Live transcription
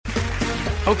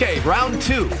Okay, round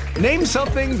two. Name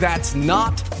something that's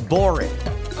not boring.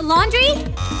 A laundry?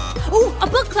 Ooh, a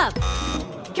book club.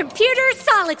 Computer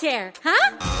solitaire,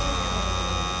 huh?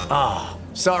 Ah,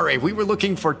 sorry, we were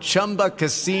looking for Chumba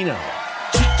Casino.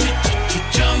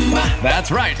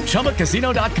 That's right,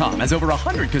 ChumbaCasino.com has over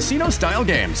 100 casino-style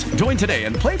games. Join today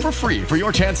and play for free for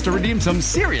your chance to redeem some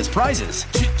serious prizes.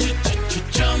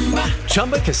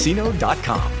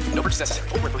 ChumbaCasino.com. No purchase necessary.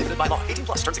 Void where prohibited by law. 18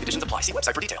 plus terms and conditions apply. See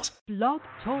website for details. Blog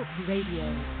Talk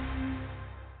Radio.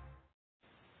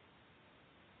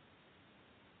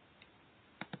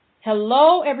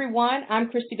 Hello, everyone. I'm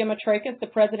Christy Demetrakis, the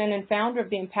president and founder of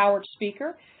The Empowered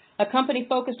Speaker, a company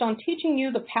focused on teaching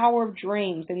you the power of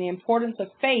dreams and the importance of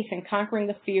faith in conquering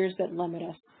the fears that limit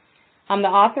us. I'm the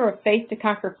author of Faith to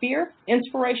Conquer Fear,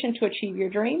 Inspiration to Achieve Your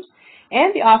Dreams,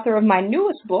 and the author of my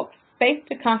newest book, Faith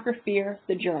to Conquer Fear,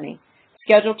 The Journey,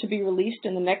 scheduled to be released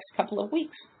in the next couple of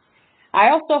weeks. I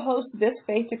also host this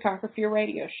Faith to Conquer Fear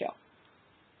radio show.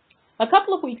 A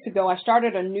couple of weeks ago, I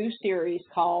started a new series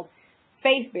called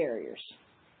Faith Barriers.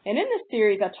 And in this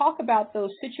series, I talk about those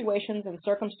situations and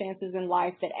circumstances in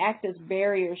life that act as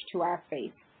barriers to our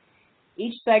faith.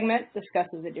 Each segment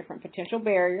discusses a different potential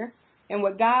barrier and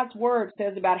what God's Word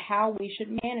says about how we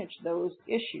should manage those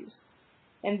issues.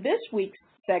 And this week's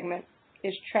segment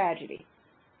is tragedy.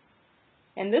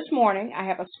 And this morning, I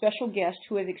have a special guest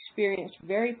who has experienced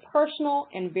very personal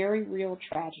and very real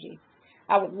tragedy.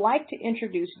 I would like to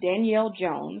introduce Danielle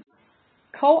Jones,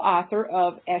 co-author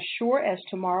of As Sure as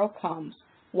Tomorrow Comes,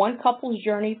 One Couple's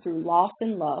Journey Through Loss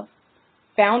and Love,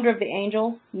 founder of the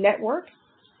Angel Network,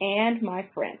 and my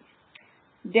friend.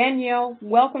 Danielle,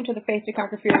 welcome to the Faith to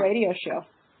Conquer Fear radio show.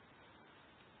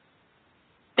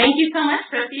 Thank you so much,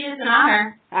 Christy. It's an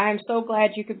honor. I'm so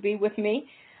glad you could be with me.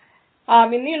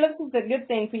 And this is the good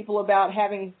thing, people, about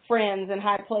having friends in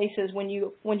high places. When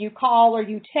you call or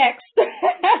you text,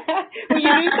 when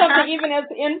you do something even as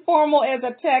informal as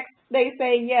a text, they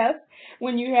say yes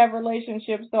when you have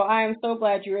relationships. So I am so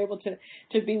glad you're able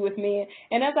to be with me.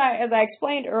 And as I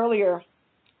explained earlier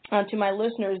to my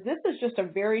listeners, this is just a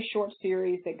very short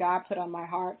series that God put on my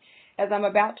heart as I'm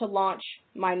about to launch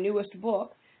my newest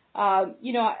book. A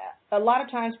lot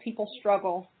of times people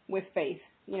struggle with faith.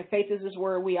 Faith is this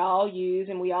word we all use,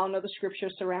 and we all know the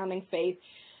scriptures surrounding faith.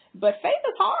 But faith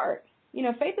is hard.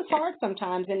 Faith is hard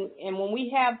sometimes. And when we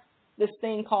have this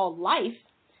thing called life,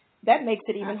 that makes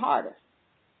it even harder.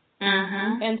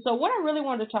 Mm-hmm. And so what I really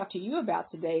wanted to talk to you about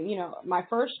today,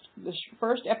 the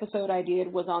first episode I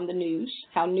did was on the news,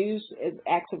 how news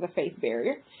acts as a faith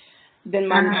barrier. Then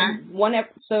my one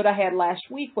episode I had last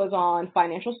week was on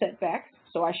financial setbacks.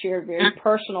 So I shared very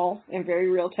personal and very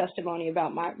real testimony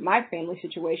about my family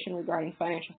situation regarding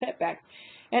financial setbacks.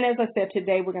 And as I said,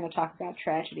 today we're going to talk about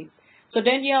tragedy. So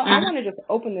Danielle, I want to just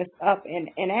open this up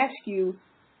and ask you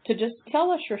to just tell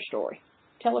us your story.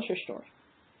 Tell us your story.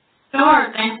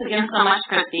 Sure. Thanks again so much,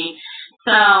 Christy.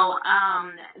 So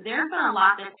there's been a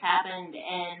lot that's happened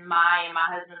in my and my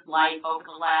husband's life over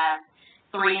the last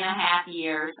 3.5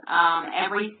 years.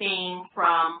 Everything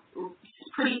from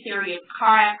pretty serious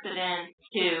car accidents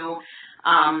to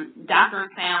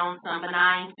doctors found some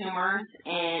benign tumors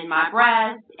in my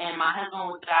breast, and my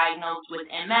husband was diagnosed with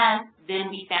MS.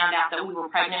 Then we found out that we were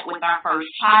pregnant with our first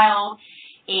child,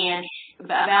 and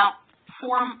about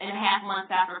 4.5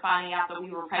 months after finding out that we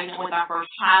were pregnant with our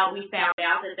first child, we found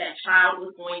out that child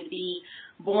was going to be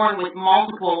born with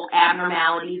multiple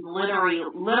abnormalities,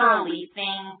 literally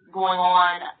things going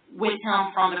on with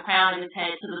him from the crown of his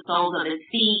head to the soles of his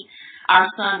feet. Our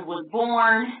son was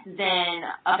born. Then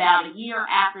about a year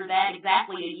after that,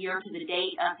 exactly a year to the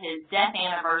date of his death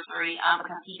anniversary,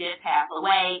 because he did pass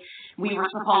away, we were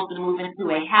supposed to move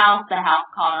into a house. The house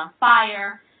caught on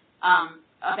fire.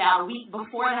 About a week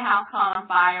before the house caught on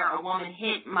fire, a woman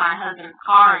hit my husband's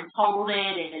car and totaled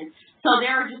it. And so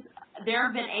there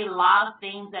have been a lot of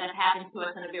things that have happened to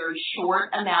us in a very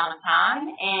short amount of time,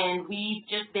 and we've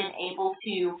just been able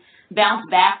to bounce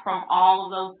back from all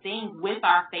of those things with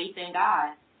our faith in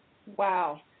God.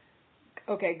 Wow.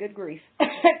 Okay, good grief.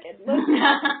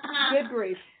 Good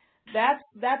grief.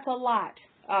 That's a lot.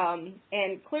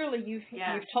 And clearly you've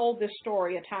told this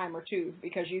story a time or two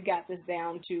because you got this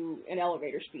down to an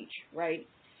elevator speech, right?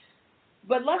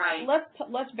 But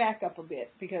let's back up a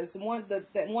bit, because the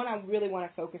one I really want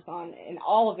to focus on, and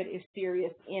all of it is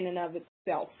serious in and of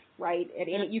itself, right?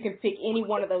 You can pick any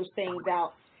one of those things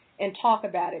out and talk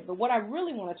about it. But what I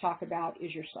really want to talk about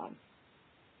is your son,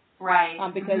 right?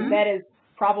 Because that is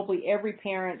probably every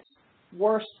parent's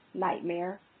worst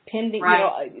nightmare pending,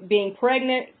 Right. being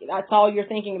pregnant, that's all you're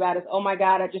thinking about is, oh my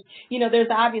God, there's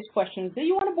obvious questions. Do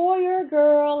you want a boy or a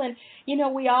girl? And,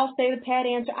 we all say the pat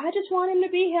answer, I just want him to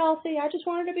be healthy. I just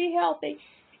want her to be healthy.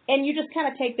 And you just kind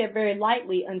of take that very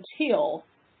lightly until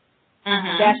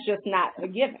that's just not a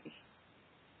given.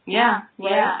 Yeah,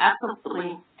 Right? yeah,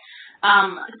 absolutely.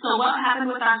 So what happened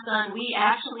with our son, we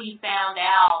actually found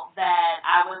out that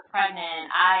I was pregnant.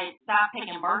 I stopped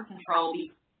taking birth control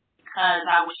because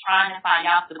I was trying to find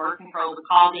out if the birth control was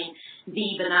causing the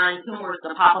benign tumors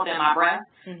to pop up in my breast.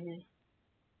 Mm-hmm.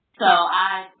 So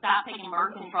I stopped taking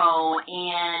birth control,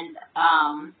 and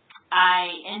I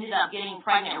ended up getting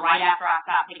pregnant right after I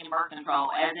stopped taking birth control,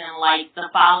 as in, like, the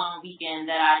following weekend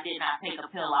that I did not take a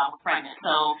pill, I was pregnant.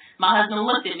 So my husband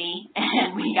looked at me,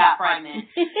 and we got pregnant.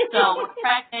 So we're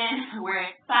pregnant, we're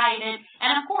excited,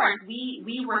 and, of course,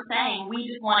 we were saying we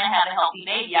just want to have a healthy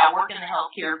baby. I work in the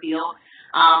healthcare field.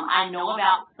 I know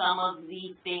about some of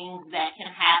the things that can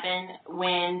happen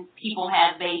when people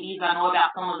have babies. I know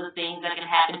about some of the things that can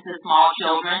happen to small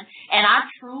children. And I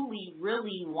truly,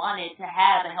 really wanted to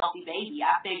have a healthy baby.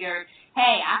 I figured,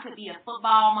 hey, I could be a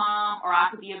football mom or I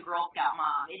could be a Girl Scout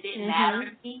mom. It didn't matter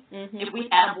to me. If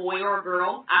we had a boy or a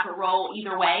girl, I could roll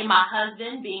either way. My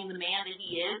husband, being the man that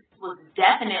he is, was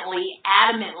definitely,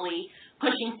 adamantly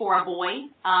pushing for a boy.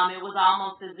 It was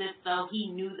almost as if though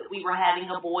he knew that we were having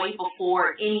a boy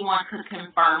before anyone could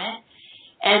confirm it.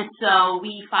 And so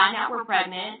we find out we're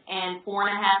pregnant, and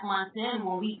 4.5 months in,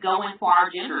 when we go in for our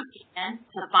gender scan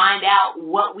to find out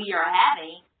what we are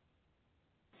having,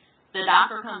 the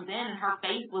doctor comes in, and her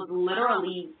face was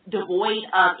literally devoid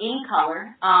of any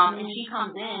color. And she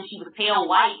comes in, she was pale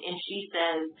white, and she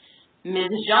says,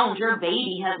 Mrs. Jones, your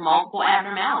baby has multiple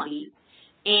abnormalities.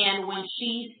 And when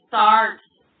she starts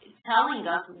telling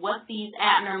us what these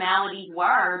abnormalities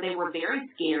were, they were very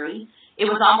scary. It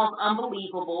was almost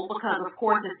unbelievable because, of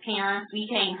course, as parents, we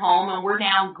came home and we're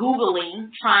now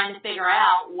Googling, trying to figure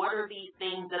out what are these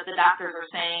things that the doctors are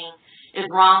saying is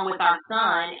wrong with our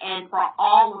son. And for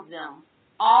all of them,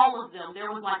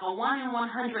 there was like a 1 in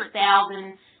 100,000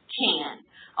 chance,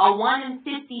 a 1 in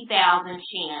 50,000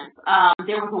 chance.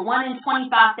 There was a 1 in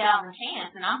 25,000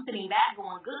 chance, and I'm sitting back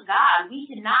going, good God, we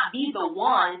cannot be the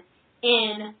 1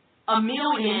 in a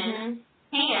million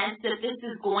chance that this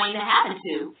is going to happen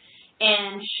to.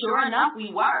 And sure enough,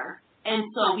 we were. And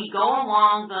so we go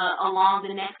along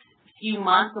the next few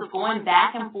months of going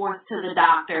back and forth to the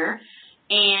doctor,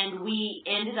 and we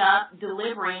ended up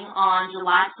delivering on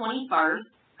July 21st.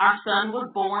 Our son was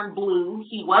born blue.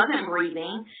 He wasn't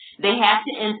breathing. They had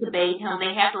to intubate him.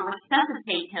 They had to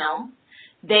resuscitate him.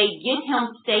 They get him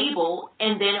stable,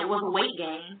 and then it was a weight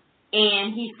gain.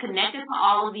 And he's connected to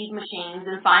all of these machines.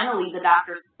 And finally, the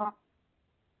doctors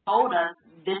told us,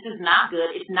 this is not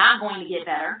good. It's not going to get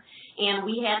better. And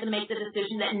we had to make the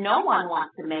decision that no one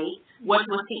wants to make, which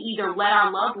was to either let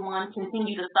our loved one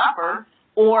continue to suffer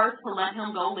or to let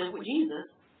him go live with Jesus.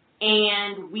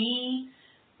 And we,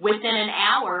 within an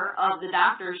hour of the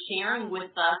doctors sharing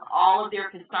with us all of their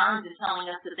concerns and telling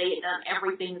us that they had done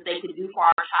everything that they could do for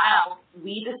our child,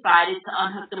 we decided to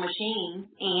unhook the machines,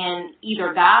 and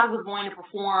either God was going to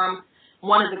perform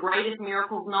one of the greatest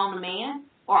miracles known to man,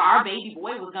 or our baby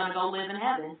boy was going to go live in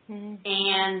heaven.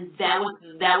 And that was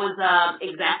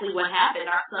exactly what happened.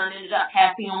 Our son ended up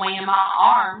passing away in my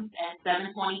arms at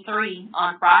 7:23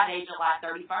 on Friday, July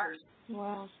 31st.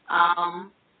 Wow.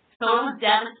 So it was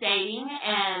devastating,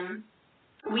 and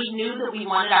we knew that we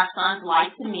wanted our son's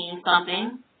life to mean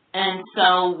something. And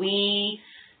so we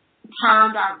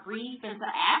turned our grief into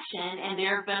action, and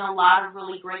there have been a lot of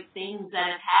really great things that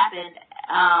have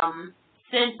happened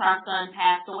since our son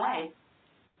passed away.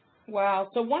 Wow.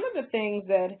 So one of the things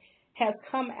that has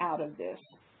come out of this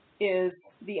is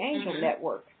the Angel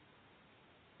Network.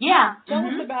 Yeah. Tell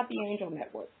us about the Angel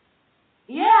Network.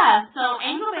 Yeah. So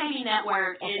Angel Baby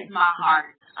Network is my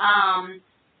heart.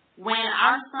 When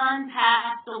our son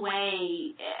passed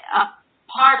away, a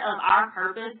part of our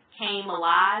purpose came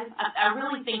alive. I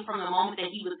really think from the moment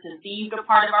that he was conceived, a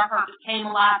part of our purpose came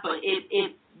alive, but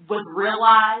it was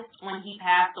realized when he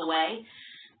passed away.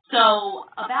 So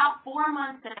about 4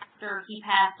 months after he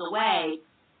passed away,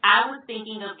 I was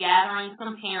thinking of gathering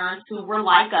some parents who were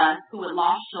like us, who had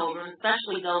lost children,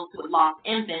 especially those who had lost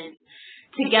infants,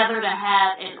 together to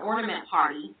have an ornament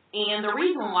party. And the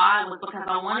reason why was because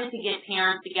I wanted to get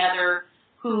parents together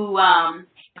who had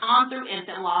gone through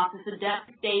infant loss. It's a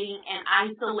devastating and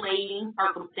isolating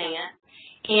circumstance.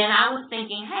 And I was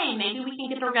thinking, hey, maybe we can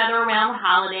get together around the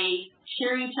holidays,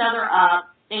 cheer each other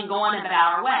up, and go on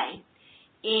about our way.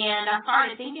 And I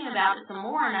started thinking about it some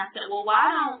more, and I said, well, why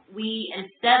don't we,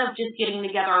 instead of just getting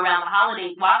together around the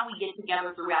holidays, why don't we get together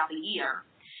throughout the year?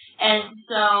 And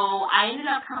so I ended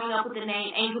up coming up with the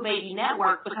name Angel Baby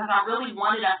Network because I really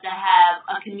wanted us to have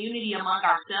a community among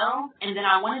ourselves, and then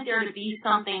I wanted there to be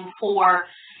something for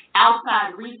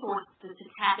outside resources to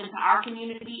tap into our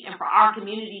community and for our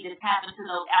community to tap into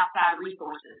those outside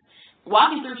resources.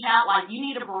 Walking through Child Life, you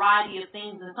need a variety of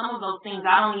things, and some of those things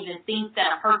I don't even think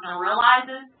that a person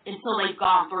realizes until they've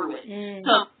gone through it.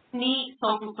 So you need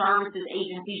social services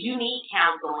agencies. You need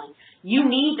counseling. You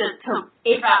need to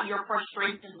air out your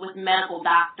frustrations with medical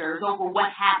doctors over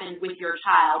what happened with your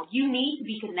child. You need to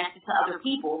be connected to other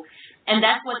people, and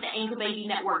that's what the Angel Baby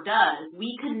Network does.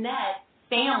 We connect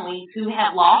families who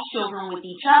have lost children with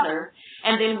each other,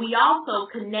 and then we also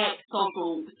connect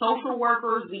social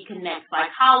workers, we connect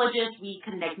psychologists, we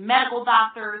connect medical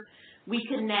doctors, we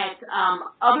connect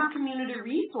other community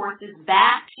resources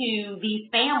back to these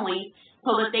families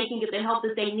so that they can get the help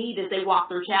that they need as they walk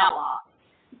through child loss.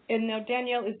 And now,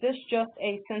 Danielle, is this just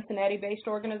a Cincinnati-based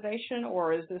organization,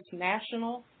 or is this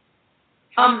national?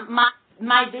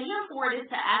 My vision for it is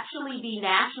to actually be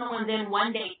national and then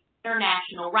one day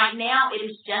international. Right now, it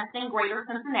is just in Greater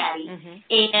Cincinnati,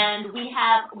 and we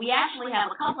actually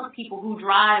have a couple of people who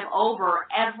drive over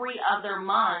every other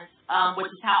month,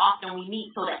 which is how often we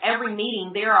meet. So that every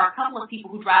meeting, there are a couple of people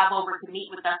who drive over to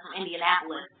meet with us from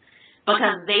Indianapolis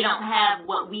because they don't have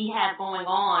what we have going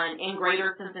on in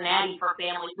Greater Cincinnati for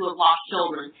families who have lost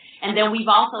children. And then we've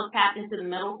also tapped into the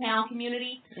Middletown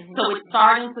community, so it's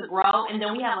starting to grow. And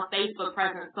then we have a Facebook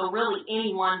presence, so really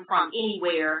anyone from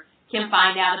anywhere can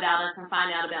find out about us and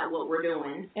find out about what we're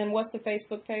doing. And what's the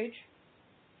Facebook page?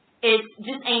 It's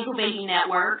just Angel Baby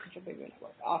Network. Angel Baby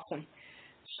Network. Awesome.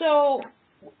 So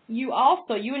you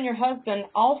and your husband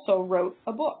also wrote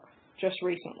a book just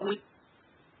recently.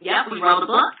 Yep, we wrote a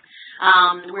book.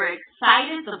 We're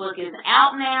excited. The book is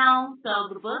out now. So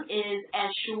the book is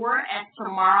As Sure as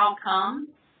Tomorrow Comes,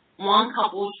 One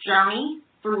Couple's Journey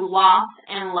Through Loss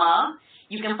and Love.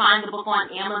 You can find the book on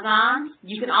Amazon.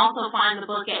 You can also find the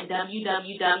book at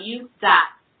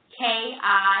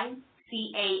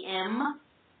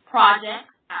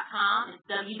www.KICAMprojects.com. It's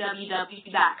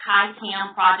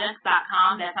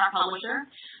www.KICAMprojects.com. That's our publisher.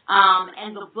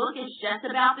 And the book is just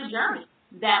about the journey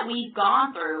that we've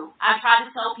gone through. I try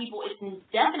to tell people it's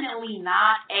definitely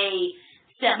not a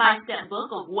step-by-step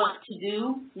book of what to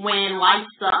do when life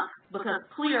sucks, because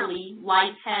clearly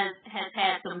life has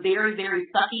had some very, very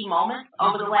sucky moments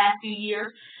over the last few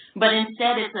years, but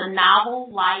instead it's a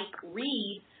novel-like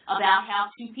read about how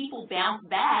two people bounce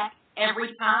back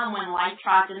every time when life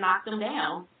tries to knock them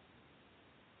down.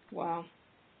 Wow.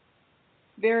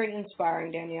 Very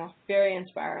inspiring, Danielle. Very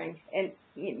inspiring. And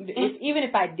even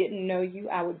if I didn't know you,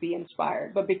 I would be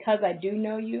inspired. But because I do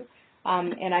know you,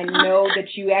 and I know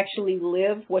that you actually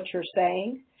live what you're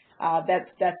saying,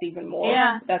 that's even more.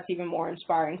 Yeah. That's even more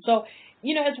inspiring. So,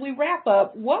 as we wrap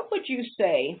up, what would you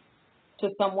say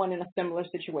to someone in a similar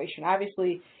situation?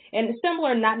 Obviously, and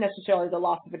similar, not necessarily the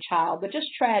loss of a child, but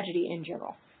just tragedy in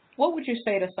general. What would you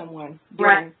say to someone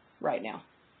right now?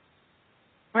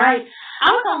 Right.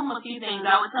 I would tell them a few things.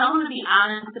 I would tell them to be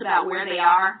honest about where they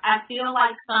are. I feel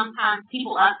like sometimes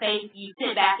people update, you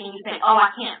sit back and you say, oh,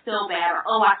 I can't feel bad, or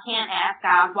oh, I can't ask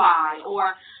God why,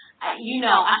 or, I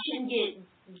shouldn't get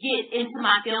into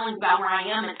my feelings about where I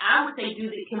am. And I would say do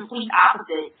the complete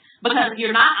opposite. Because if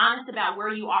you're not honest about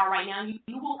where you are right now,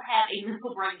 you will have a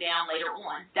mental breakdown later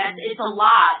on. It's a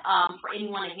lot for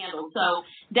anyone to handle. So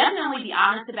definitely be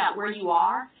honest about where you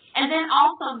are. And then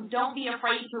also don't be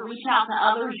afraid to reach out to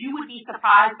others. You would be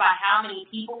surprised by how many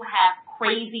people have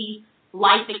crazy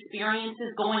life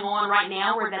experiences going on right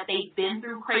now, or that they've been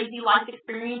through crazy life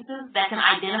experiences that can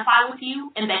identify with you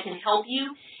and that can help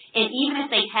you. And even if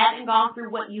they haven't gone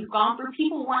through what you've gone through,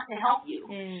 people want to help you.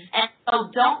 And so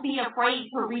don't be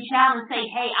afraid to reach out and say,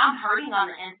 hey, I'm hurting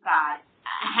on the inside.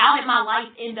 How did my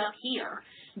life end up here?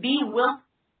 Be willing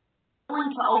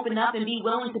to open up and be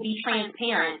willing to be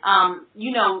transparent.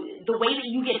 The way that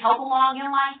you get help along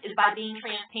in life is by being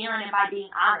transparent and by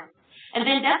being honest. And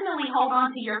then definitely hold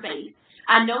on to your faith.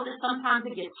 I know that sometimes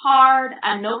it gets hard.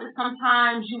 I know that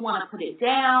sometimes you want to put it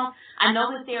down. I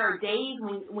know that there are days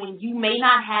when you may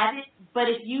not have it, but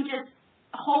if you just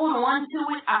hold on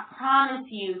to it, I promise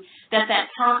you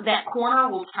that corner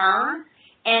will turn,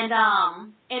 and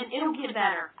it'll get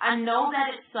better. I know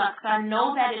that it sucks. I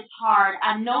know that it's hard.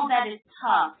 I know that it's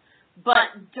tough.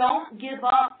 But don't give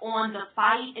up on the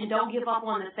fight, and don't give up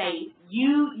on the faith.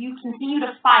 You continue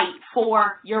to fight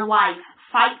for your life.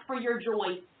 Fight for your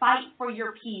joy. Fight for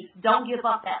your peace. Don't give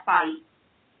up that fight.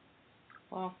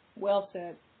 Well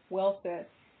said. Well said.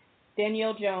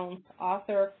 Danielle Jones,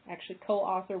 author, actually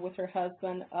co-author with her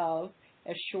husband of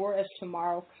As Sure as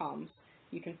Tomorrow Comes,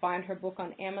 You can find her book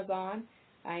on Amazon.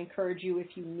 I encourage you,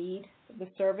 if you need the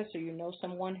service or you know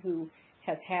someone who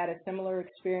has had a similar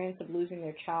experience of losing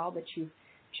their child, that you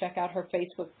check out her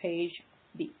Facebook page,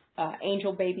 the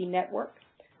Angel Baby Network,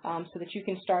 so that you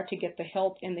can start to get the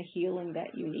help and the healing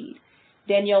that you need.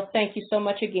 Danielle, thank you so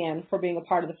much again for being a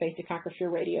part of the Faith to Conquer Fear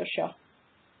radio show.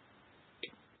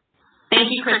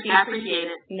 Thank you, Christy. I appreciate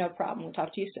it. No problem. We'll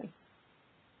talk to you soon.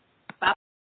 Bye.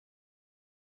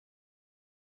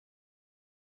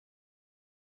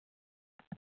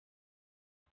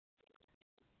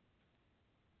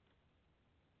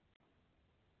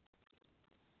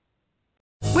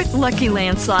 With Lucky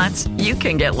Land Slots, you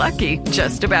can get lucky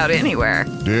just about anywhere.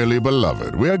 Dearly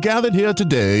beloved, we are gathered here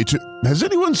today to... Has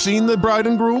anyone seen the bride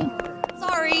and groom?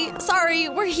 Sorry,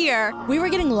 we're here. We were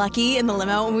getting lucky in the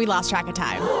limo and we lost track of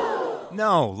time.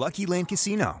 No, Lucky Land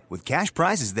Casino, with cash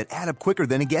prizes that add up quicker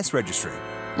than a guest registry.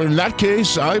 In that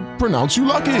case, I pronounce you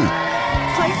lucky.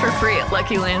 Play for free at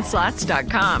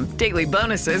LuckyLandSlots.com. Daily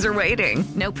bonuses are waiting.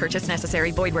 No purchase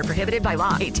necessary. Void where prohibited by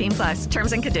law. 18+.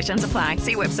 Terms and conditions apply.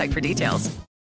 See website for details.